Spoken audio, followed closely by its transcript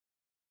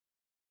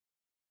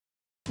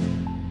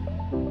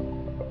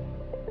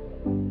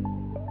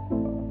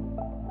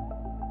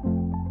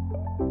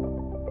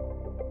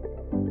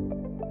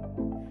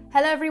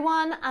Hello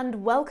everyone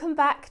and welcome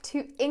back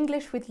to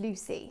English with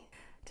Lucy.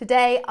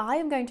 Today I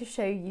am going to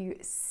show you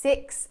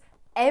 6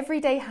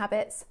 everyday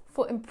habits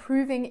for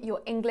improving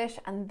your English,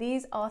 and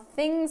these are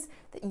things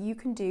that you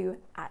can do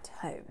at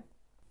home.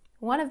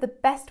 One of the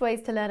best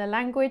ways to learn a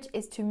language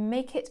is to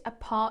make it a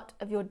part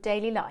of your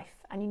daily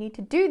life, and you need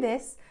to do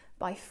this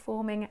by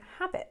forming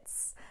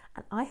habits.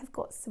 And I have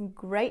got some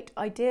great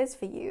ideas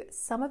for you.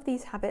 Some of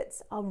these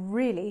habits are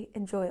really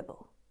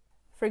enjoyable.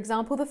 For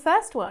example, the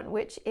first one,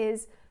 which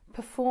is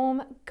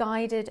perform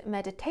guided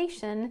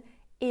meditation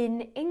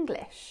in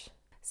English.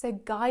 So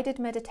guided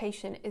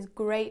meditation is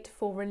great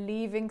for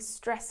relieving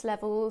stress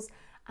levels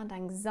and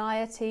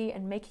anxiety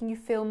and making you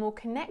feel more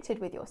connected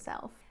with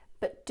yourself.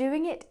 But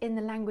doing it in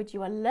the language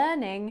you are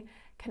learning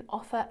can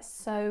offer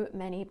so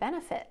many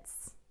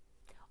benefits.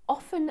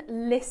 Often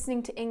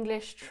listening to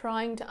English,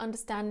 trying to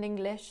understand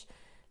English,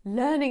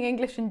 learning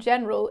English in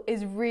general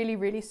is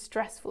really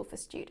stressful for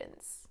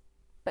students.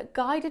 But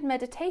guided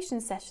meditation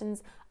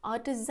sessions are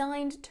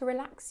designed to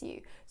relax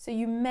you, so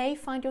you may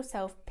find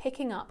yourself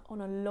picking up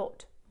on a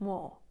lot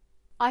more.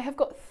 I have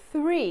got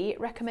 3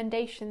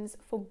 recommendations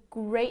for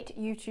great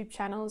YouTube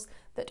channels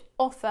that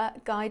offer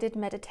guided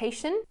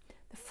meditation.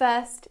 The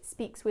first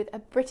speaks with a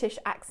British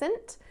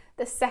accent,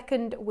 the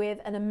second with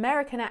an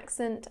American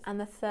accent, and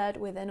the third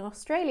with an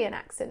Australian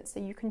accent,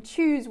 so you can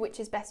choose which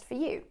is best for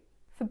you.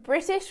 For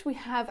British, we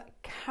have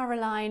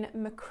Caroline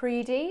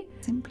McCready.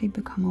 Simply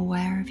become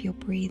aware of your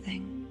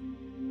breathing.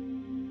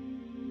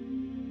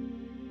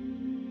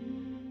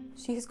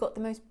 She has got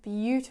the most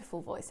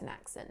beautiful voice and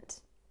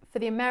accent. For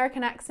the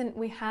American accent,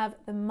 we have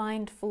the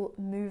mindful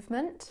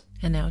movement.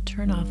 And now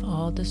turn off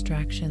all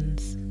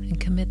distractions and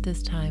commit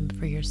this time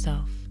for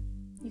yourself.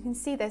 You can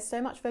see there's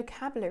so much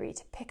vocabulary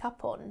to pick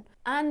up on.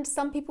 And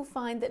some people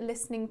find that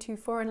listening to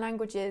foreign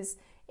languages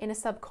in a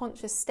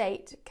subconscious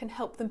state can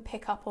help them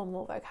pick up on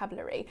more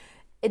vocabulary.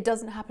 It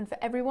doesn't happen for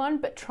everyone,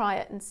 but try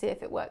it and see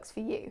if it works for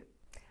you.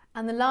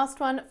 And the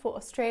last one, for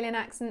Australian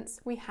accents,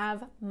 we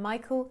have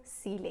Michael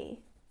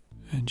Seeley.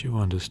 And you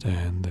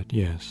understand that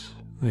yes,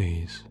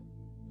 these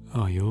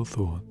are your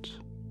thoughts,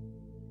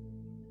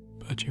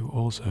 but you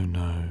also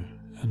know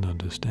and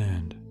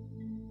understand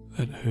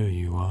that who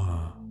you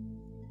are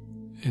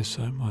is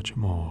so much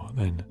more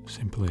than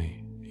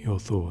simply your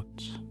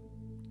thoughts.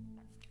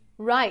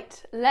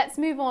 Right, let's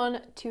move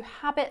on to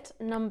habit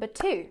number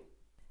 2.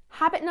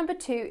 Habit number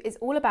 2 is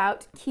all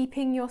about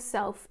keeping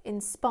yourself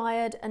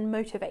inspired and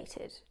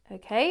motivated,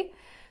 okay?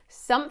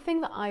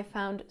 Something that I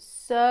found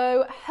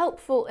so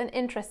helpful and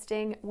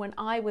interesting when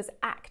I was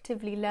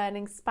actively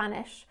learning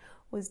Spanish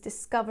was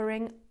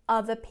discovering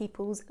other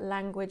people's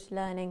language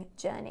learning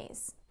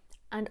journeys.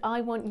 And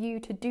I want you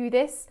to do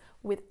this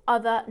with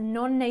other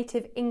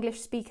non-native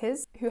English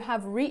speakers who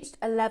have reached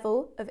a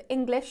level of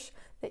English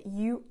that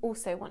you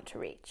also want to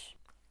reach.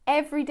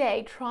 Every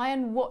day, try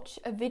and watch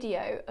a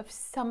video of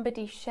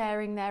somebody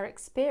sharing their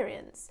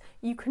experience.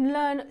 You can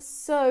learn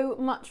so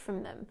much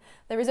from them.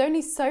 There is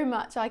only so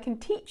much I can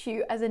teach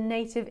you as a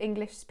native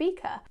English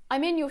speaker.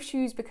 I'm in your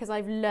shoes because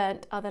I've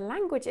learnt other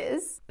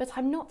languages, but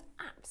I'm not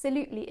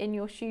absolutely in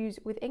your shoes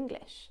with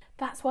English.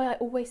 That's why I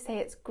always say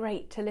it's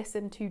great to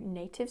listen to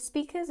native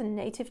speakers and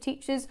native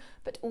teachers,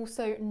 but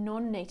also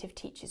non-native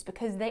teachers,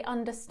 because they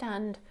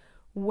understand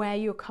where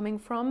you're coming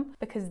from,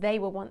 because they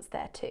were once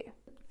there too.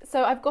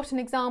 So I've got an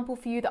example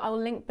for you that I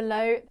will link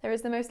below. There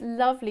is the most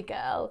lovely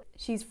girl.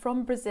 She's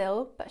from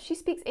Brazil, but she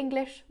speaks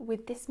English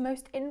with this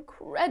most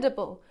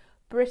incredible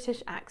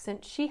British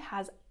accent. She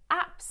has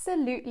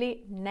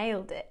absolutely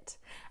nailed it.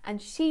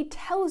 And she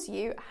tells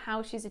you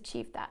how she's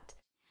achieved that.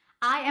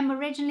 I am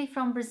originally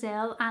from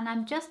Brazil, and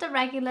I'm just a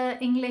regular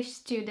English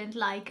student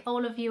like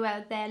all of you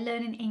out there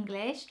learning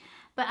English,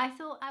 but I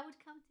thought I would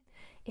come to...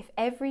 If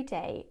every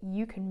day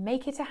you can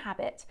make it a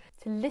habit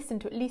to listen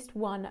to at least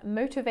one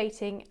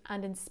motivating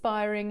and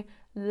inspiring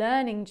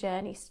learning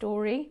journey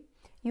story,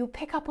 you'll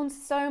pick up on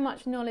so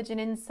much knowledge and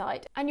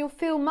insight, and you'll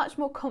feel much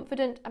more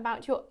confident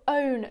about your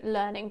own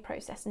learning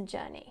process and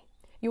journey.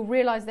 You'll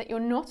realise that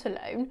you're not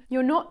alone,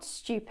 you're not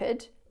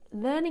stupid.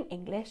 Learning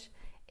English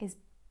is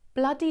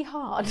bloody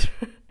hard.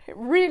 It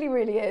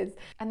really is.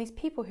 And these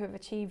people who have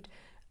achieved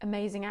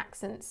amazing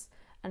accents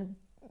and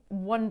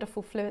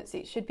wonderful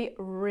fluency should be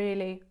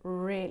really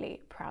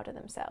proud of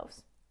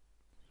themselves.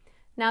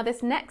 Now,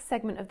 this next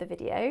segment of the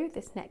video,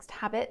 this next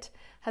habit,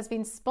 has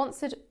been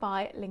sponsored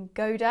by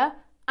Lingoda,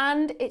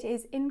 and it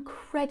is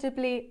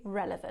incredibly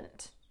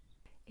relevant.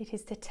 It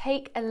is to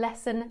take a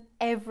lesson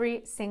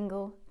every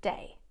single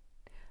day.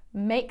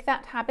 Make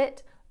that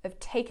habit of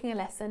taking a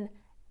lesson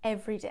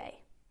every day.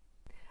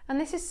 And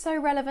this is so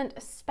relevant,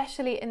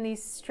 especially in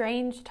these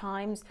strange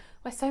times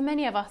where so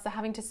many of us are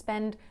having to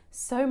spend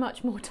so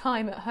much more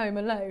time at home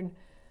alone.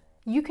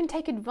 You can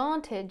take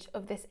advantage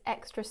of this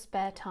extra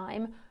spare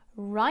time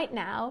right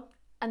now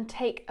and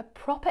take a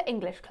proper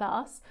English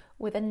class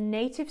with a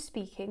native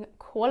speaking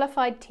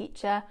qualified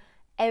teacher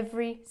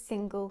every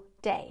single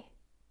day.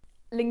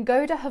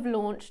 Lingoda have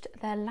launched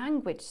their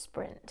language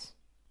sprint,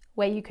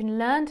 where you can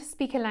learn to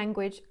speak a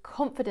language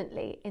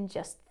confidently in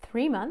just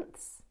 3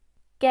 months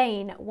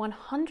gain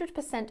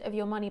 100% of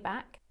your money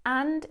back,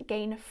 and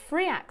gain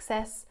free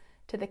access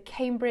to the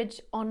Cambridge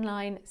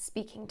online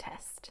speaking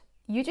test.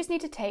 You just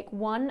need to take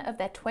one of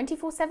their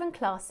 24/7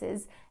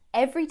 classes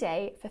every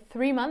day for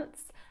 3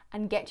 months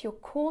and get your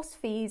course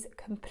fees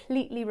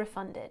completely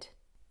refunded.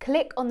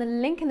 Click on the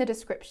link in the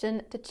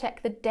description to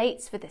check the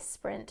dates for this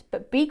sprint,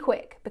 but be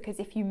quick, because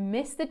if you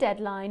miss the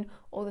deadline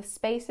or the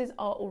spaces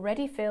are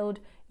already filled,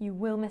 you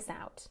will miss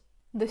out.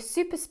 The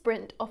Super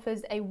Sprint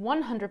offers a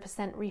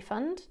 100%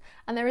 refund,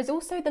 and there is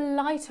also the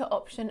lighter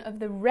option of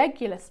the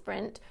regular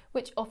sprint,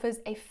 which offers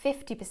a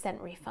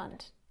 50%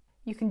 refund.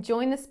 You can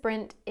join the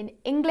sprint in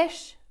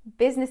English,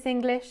 Business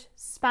English,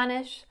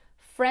 Spanish,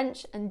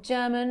 French and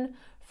German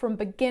from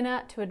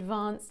beginner to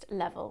advanced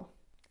level.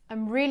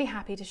 I'm really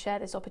happy to share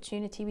this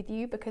opportunity with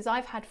you because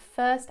I've had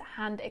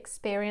first-hand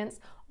experience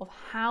of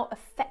how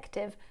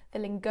effective the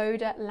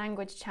Lingoda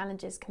language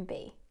challenges can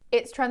be.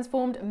 It's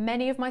transformed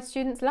many of my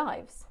students'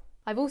 lives.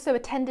 I've also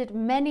attended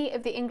many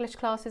of the English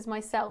classes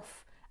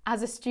myself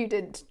as a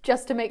student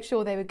just to make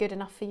sure they were good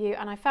enough for you,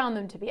 and I found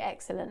them to be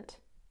excellent.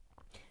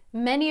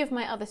 Many of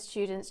my other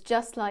students,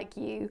 just like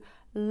you,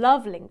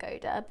 love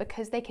Lingoda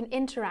because they can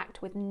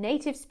interact with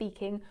native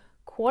speaking,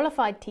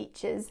 qualified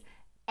teachers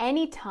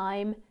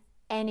anytime,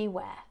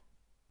 anywhere.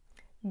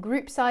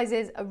 Group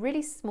sizes are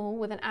really small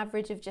with an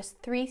average of just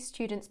 3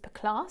 students per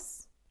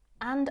class,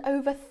 and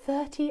over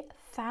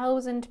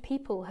 30,000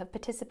 people have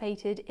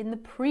participated in the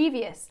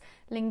previous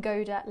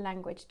Lingoda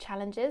language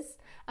challenges,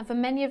 and for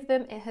many of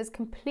them it has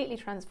completely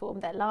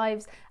transformed their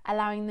lives,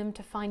 allowing them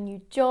to find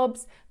new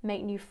jobs,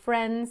 make new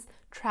friends,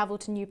 travel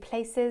to new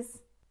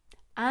places,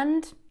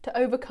 and to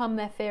overcome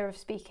their fear of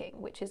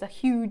speaking, which is a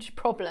huge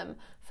problem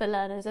for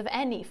learners of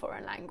any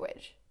foreign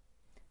language.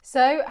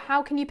 So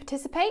how can you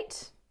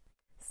participate?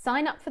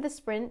 Sign up for the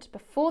sprint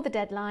before the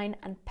deadline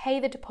and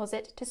pay the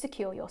deposit to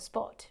secure your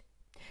spot.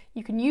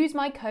 You can use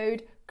my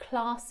code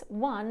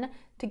CLASS1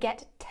 to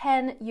get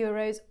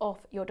 €10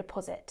 off your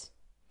deposit.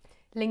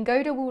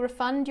 Lingoda will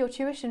refund your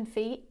tuition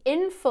fee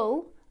in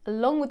full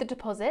along with the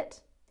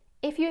deposit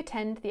if you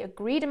attend the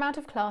agreed amount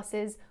of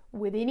classes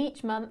within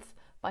each month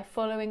by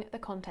following the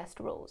contest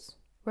rules.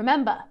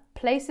 Remember,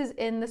 places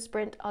in the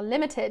sprint are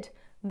limited.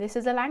 This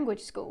is a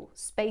language school.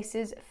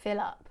 Spaces fill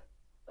up.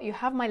 You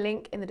have my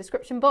link in the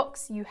description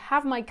box. You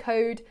have my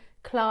code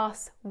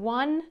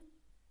CLASS1.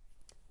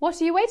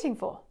 What are you waiting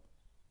for?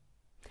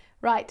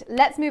 Right,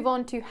 let's move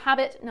on to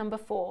habit number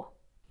 4.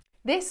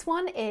 This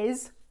one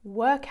is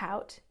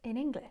workout in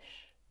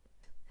English.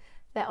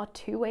 There are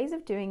 2 ways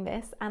of doing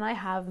this, and I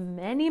have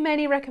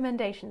many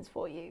recommendations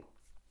for you.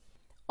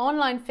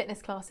 Online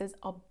fitness classes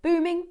are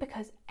booming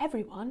because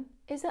everyone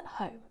is at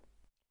home.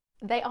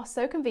 They are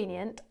so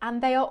convenient,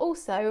 and they are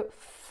also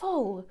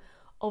full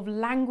of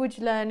language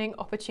learning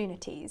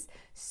opportunities.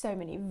 So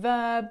many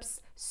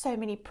verbs, so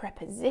many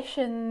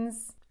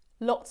prepositions,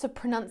 lots of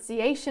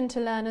pronunciation to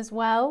learn as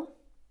well.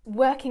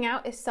 Working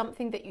out is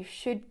something that you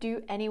should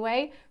do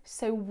anyway,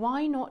 so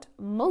why not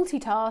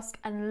multitask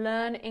and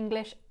learn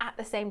English at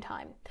the same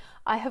time?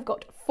 I have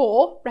got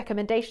 4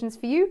 recommendations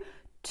for you.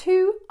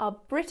 2 are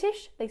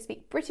British, they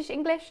speak British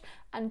English,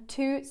 and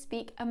 2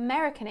 speak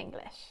American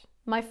English.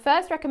 My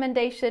first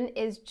recommendation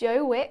is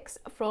Joe Wicks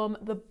from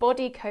the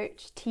Body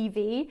Coach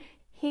TV.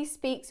 He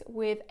speaks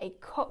with a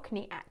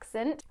Cockney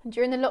accent.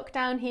 During the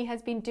lockdown, he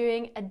has been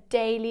doing a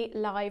daily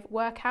live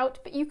workout,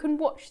 but you can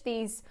watch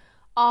these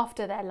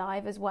after they're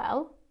live as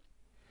well.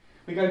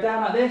 We go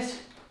down like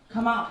this,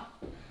 come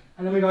up,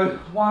 and then we go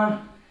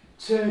 1,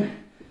 2,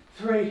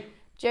 3.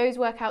 Joe's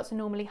workouts are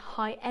normally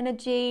high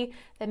energy.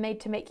 They're made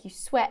to make you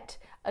sweat.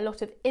 A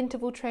lot of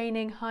interval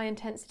training, high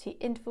intensity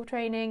interval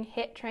training,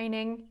 HIIT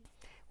training.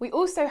 We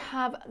also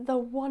have the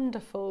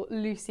wonderful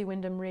Lucy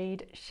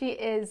Wyndham-Read. She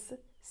is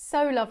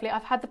so lovely.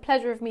 I've had the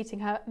pleasure of meeting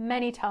her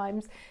many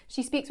times.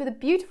 She speaks with a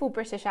beautiful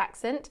British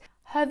accent.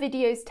 Her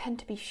videos tend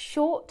to be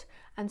short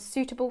and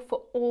suitable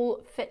for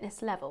all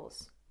fitness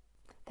levels.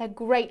 They're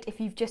great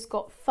if you've just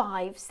got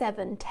 5,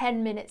 7,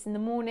 10 minutes in the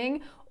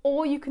morning,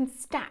 or you can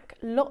stack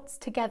lots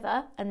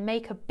together and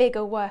make a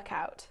bigger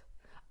workout.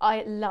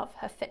 I love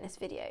her fitness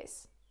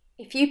videos.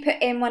 If you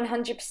put in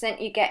 100%,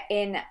 you get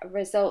in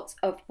results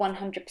of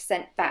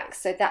 100% back.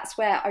 So that's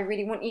where I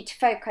really want you to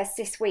focus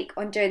this week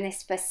on doing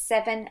this for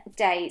 7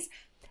 days.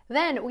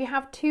 Then we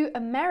have 2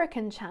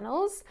 American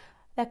channels.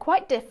 They're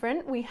quite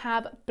different. We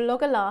have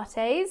Blogger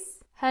Lattes.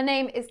 Her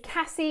name is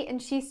Cassie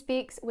and she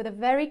speaks with a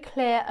very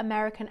clear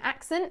American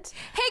accent.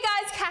 Hey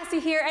guys, Cassie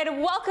here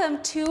and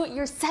welcome to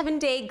your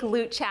 7-day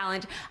glute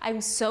challenge.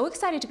 I'm so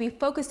excited to be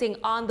focusing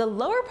on the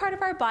lower part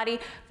of our body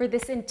for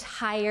this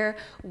entire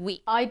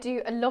week. I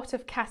do a lot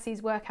of Cassie's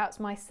workouts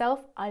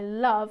myself. I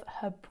love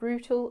her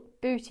brutal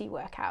booty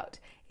workout.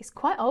 It's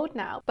quite old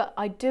now, but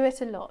I do it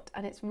a lot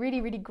and it's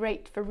really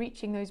great for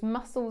reaching those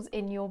muscles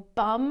in your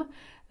bum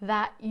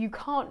that you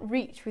can't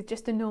reach with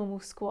just a normal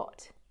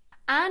squat.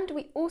 And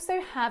we also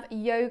have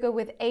Yoga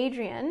with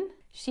Adrienne.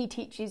 She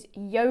teaches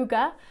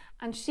yoga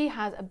and she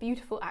has a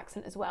beautiful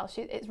accent as well.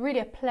 It's really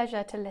a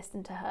pleasure to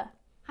listen to her.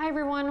 Hi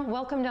everyone,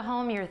 welcome to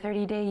Home, your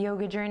 30-day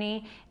yoga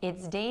journey.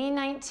 It's day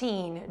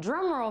 19.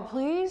 Drum roll,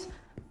 please.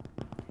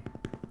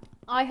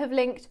 I have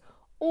linked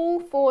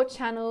all 4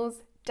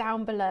 channels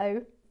down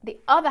below. The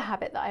other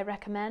habit that I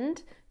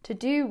recommend to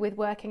do with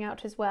working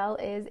out as well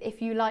is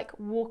if you like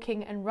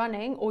walking and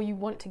running, or you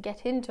want to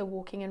get into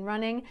walking and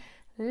running,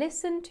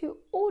 listen to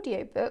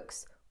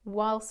audiobooks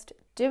whilst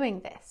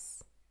doing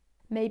this.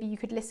 Maybe you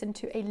could listen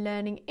to a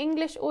Learning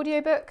English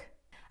audiobook.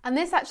 And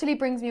this actually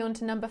brings me on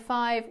to number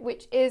 5,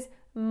 which is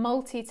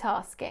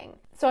multitasking.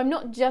 So I'm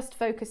not just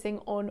focusing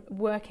on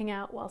working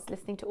out whilst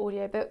listening to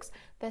audiobooks.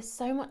 There's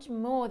so much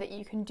more that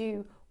you can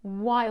do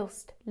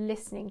whilst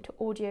listening to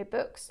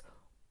audiobooks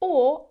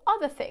or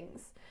other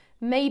things.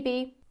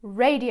 Maybe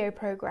radio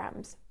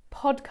programs,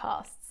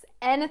 podcasts,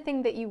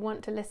 anything that you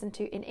want to listen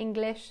to in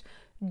English,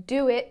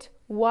 do it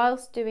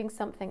whilst doing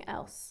something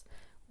else.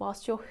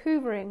 Whilst you're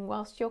hoovering,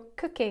 whilst you're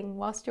cooking,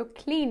 whilst you're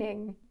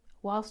cleaning,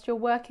 whilst you're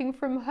working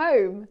from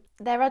home.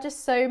 There are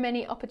just so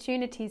many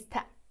opportunities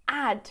to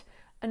add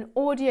an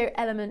audio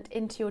element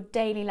into your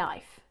daily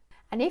life.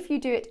 And if you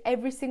do it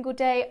every single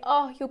day,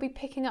 you'll be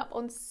picking up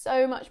on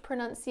so much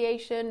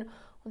pronunciation,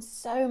 on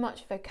so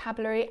much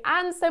vocabulary,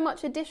 and so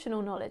much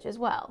additional knowledge as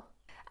well.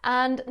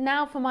 And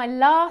now for my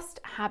last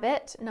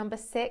habit, number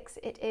 6,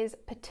 it is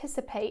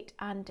participate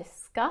and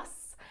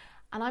discuss.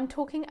 And I'm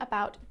talking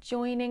about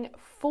joining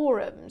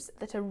forums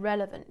that are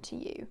relevant to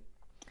you.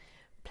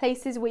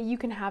 Places where you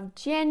can have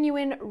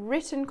genuine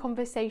written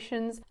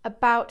conversations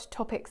about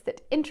topics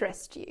that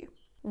interest you.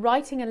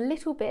 Writing a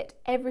little bit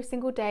every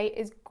single day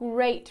is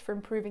great for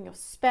improving your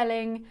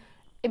spelling,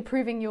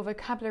 improving your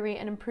vocabulary,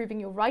 and improving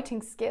your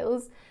writing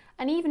skills.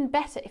 And even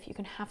better if you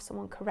can have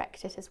someone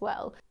correct it as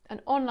well. An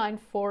online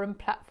forum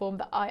platform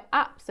that I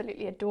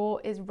absolutely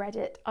adore is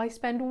Reddit. I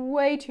spend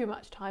way too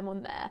much time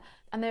on there,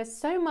 and there's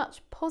so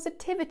much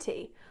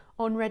positivity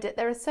on Reddit.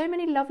 There are so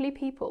many lovely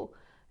people.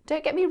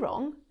 Don't get me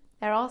wrong,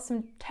 there are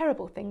some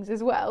terrible things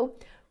as well,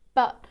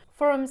 but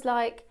forums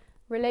like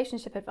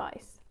relationship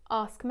advice,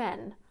 ask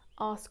men,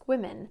 ask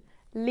women,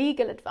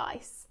 legal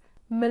advice,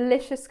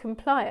 malicious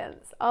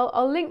compliance,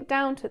 I'll link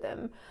down to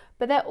them,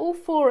 but they're all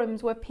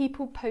forums where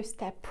people post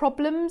their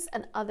problems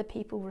and other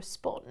people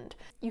respond.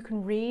 You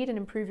can read and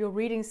improve your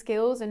reading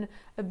skills and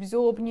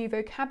absorb new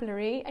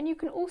vocabulary, and you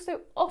can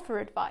also offer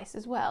advice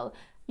as well.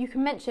 You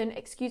can mention,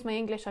 excuse my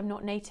English, I'm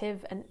not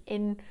native, and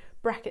in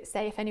brackets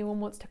say if anyone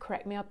wants to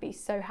correct me, I'd be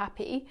so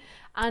happy.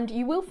 And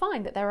you will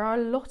find that there are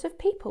a lot of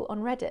people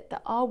on Reddit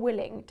that are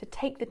willing to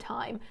take the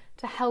time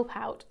to help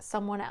out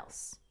someone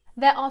else.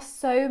 There are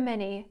so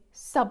many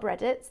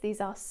subreddits, these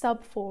are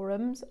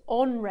sub-forums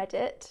on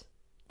Reddit,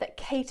 that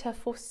cater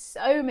for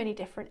so many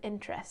different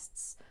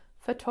interests.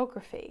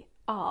 Photography,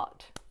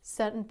 art,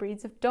 certain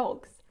breeds of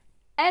dogs,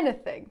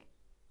 anything.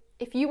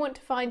 If you want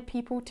to find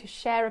people to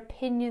share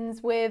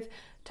opinions with,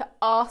 to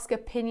ask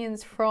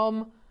opinions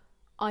from,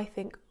 I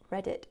think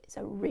Reddit is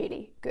a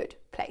really good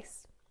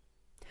place.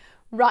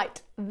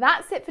 Right,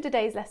 that's it for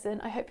today's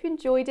lesson. I hope you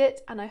enjoyed it,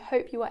 and I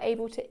hope you are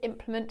able to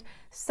implement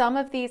some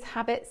of these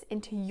habits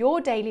into your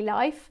daily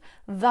life,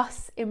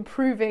 thus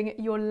improving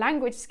your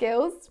language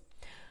skills.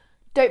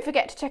 Don't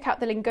forget to check out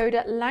the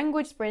Lingoda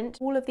Language Sprint.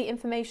 All of the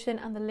information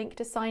and the link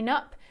to sign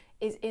up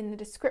is in the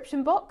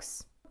description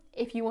box.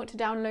 If you want to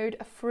download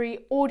a free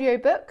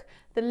audiobook,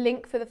 the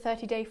link for the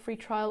 30-day free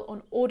trial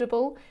on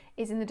Audible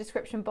is in the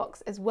description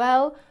box as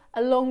well,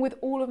 along with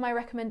all of my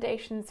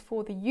recommendations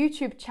for the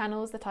YouTube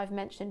channels that I've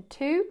mentioned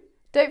too.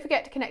 Don't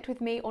forget to connect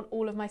with me on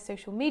all of my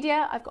social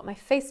media. I've got my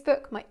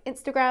Facebook, my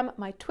Instagram,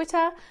 my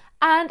Twitter,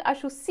 and I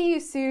shall see you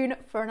soon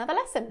for another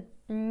lesson.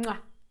 Mwah.